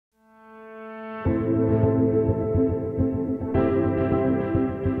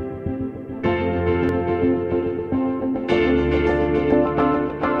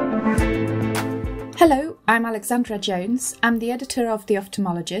Hello, I'm Alexandra Jones. I'm the editor of The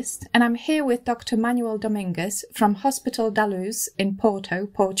Ophthalmologist, and I'm here with Dr. Manuel Domingues from Hospital da Luz in Porto,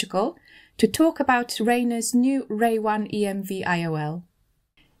 Portugal, to talk about Rayner's new RayOne EMV IOL.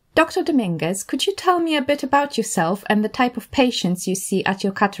 Dr. Domingues, could you tell me a bit about yourself and the type of patients you see at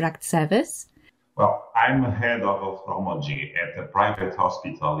your cataract service? Well, I'm head of ophthalmology at a private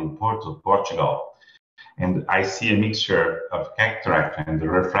hospital in Porto, Portugal, and I see a mixture of cataract and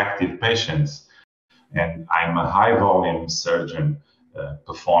refractive patients. And I'm a high-volume surgeon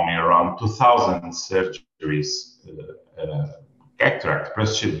performing around 2,000 surgeries, cataract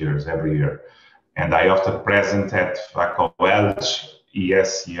procedures every year. And I often present at FACOELG,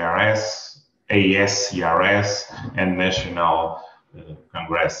 ESCRS, ASCRS, and National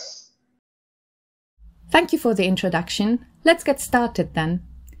Congress. Thank you for the introduction. Let's get started then.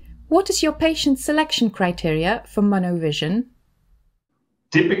 What is your patient selection criteria for Monovision?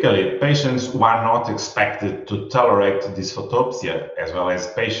 Typically, patients who are not expected to tolerate dysphotopsia, as well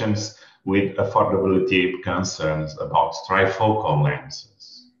as patients with affordability concerns about trifocal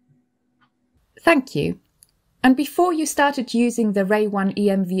lenses. Thank you. And before you started using the RayOne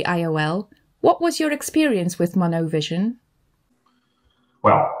EMV IOL, what was your experience with Monovision?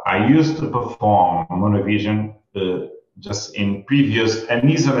 Well, I used to perform Monovision just in previous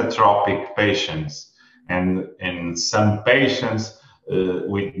anisotropic patients, and in some patients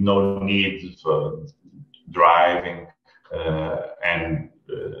with no need for driving, and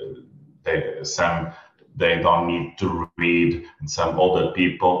they don't need to read, and some older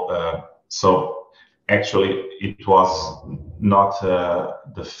people. So actually, it was not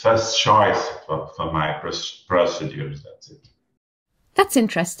the first choice for my procedures. That's it. That's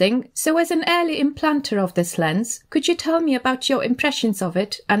interesting. So as an early implanter of this lens, could you tell me about your impressions of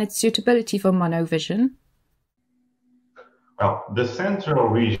it and its suitability for Monovision? Well, the central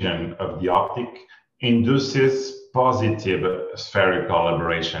region of the optic induces positive spherical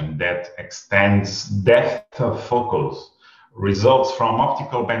aberration that extends depth of focus. Results from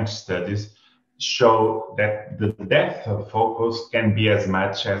optical bench studies show that the depth of focus can be as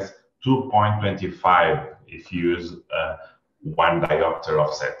much as 2.25 if you use 1 diopter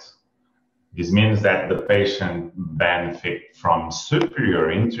offset. This means that the patient benefits from superior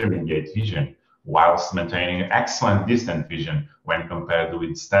intermediate vision whilst maintaining excellent distant vision when compared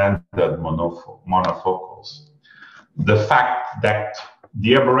with standard monofocals. The fact that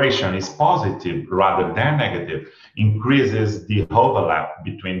the aberration is positive rather than negative increases the overlap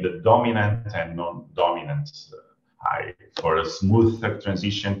between the dominant and non-dominant eye for a smoother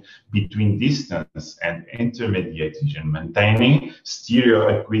transition between distance and intermediate vision, maintaining stereo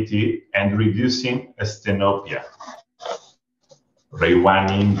acuity and reducing asthenopia. RayOne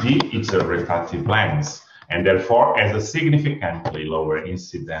EMV is a refractive lens and therefore has a significantly lower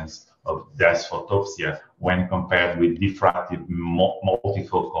incidence of dysphotopsia when compared with diffractive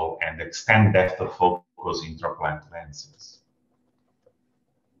multifocal and extended depth of focus intraocular lenses.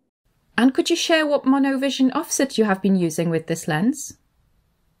 And could you share what Monovision offset you have been using with this lens?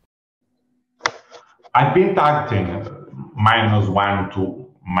 I've been targeting -1 to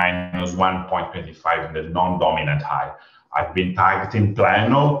 -1.25 in the non-dominant eye. I've been targeting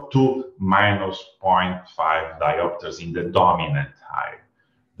plano to -0.5 diopters in the dominant eye.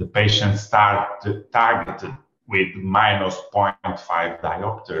 The patients targeted with -0.5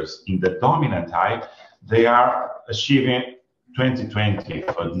 diopters in the dominant eye, they are achieving 20/20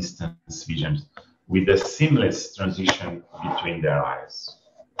 for distance vision with a seamless transition between their eyes.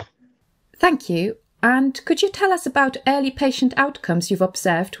 Thank you. And could you tell us about early patient outcomes you've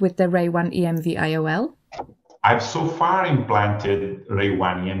observed with the RayOne EMV IOL? I've so far implanted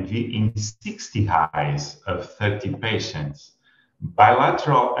RayOne EMV in 60 eyes of 30 patients.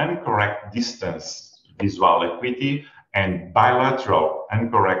 Bilateral incorrect distance visual acuity and bilateral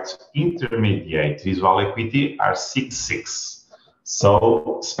incorrect intermediate visual acuity are 6.6.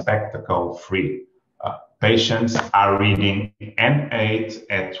 So spectacle free. Patients are reading N8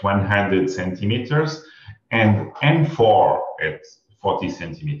 at 100 centimeters and N4 at 40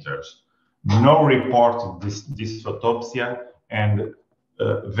 centimeters. No reported dysphotopsia and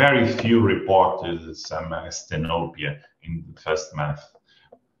very few reported some asthenopia in the first month.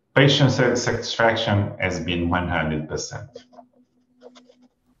 Patient satisfaction has been 100%.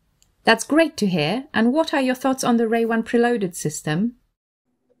 That's great to hear. And what are your thoughts on the RayOne Preloaded system?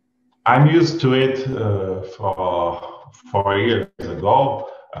 I'm used to it for 4 years ago.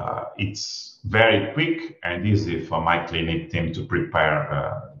 It's very quick and easy for my clinic team to prepare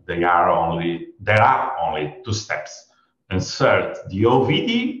there are only two steps. Insert the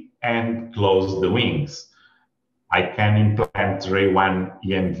OVD and close the wings. I can implant RayOne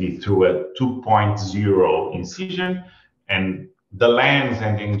EMV through a 2.0 incision, and the lens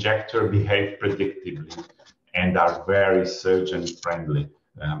and the injector behave predictably and are very surgeon-friendly.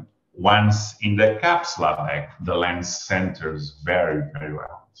 Once in the capsular bag, the lens centers very, very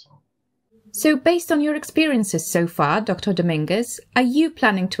well. So based on your experiences so far, Dr. Domingues, are you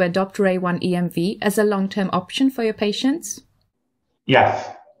planning to adopt RayOne EMV as a long-term option for your patients? Yes,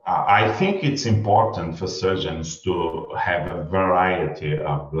 I think it's important for surgeons to have a variety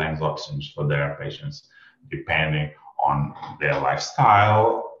of lens options for their patients, depending on their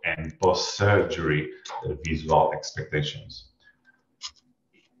lifestyle and post-surgery visual expectations.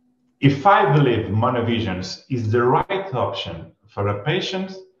 If I believe Monovision is the right option for a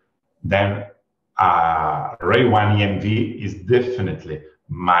patient, then RayOne EMV is definitely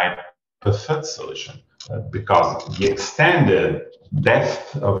my preferred solution because the extended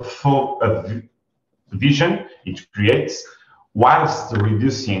depth of vision it creates whilst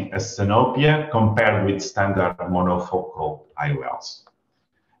reducing asthenopia compared with standard monofocal IOLs.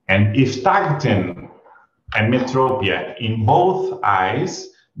 And if targeting ametropia in both eyes,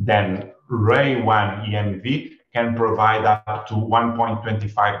 then RayOne EMV can provide up to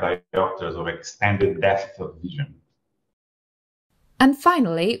 1.25 diopters of extended depth of vision. And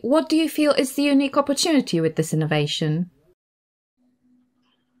finally, what do you feel is the unique opportunity with this innovation?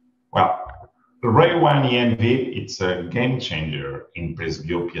 Well, RayOne EMV, it's a game changer in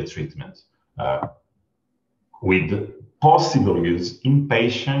presbyopia treatment with possible use in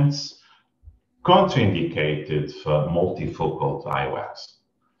patients contraindicated for multifocal IOLs.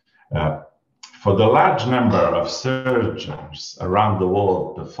 For the large number of surgeons around the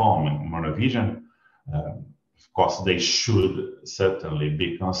world performing Monovision, of course, they should certainly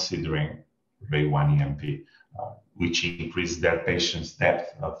be considering RayOne EMV, which increase their patients'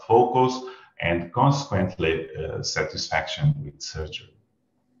 depth of focus and consequently satisfaction with surgery.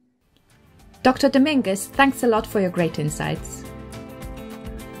 Dr. Domingues, thanks a lot for your great insights.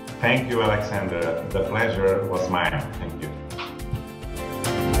 Thank you, Alexander. The pleasure was mine. Thank you.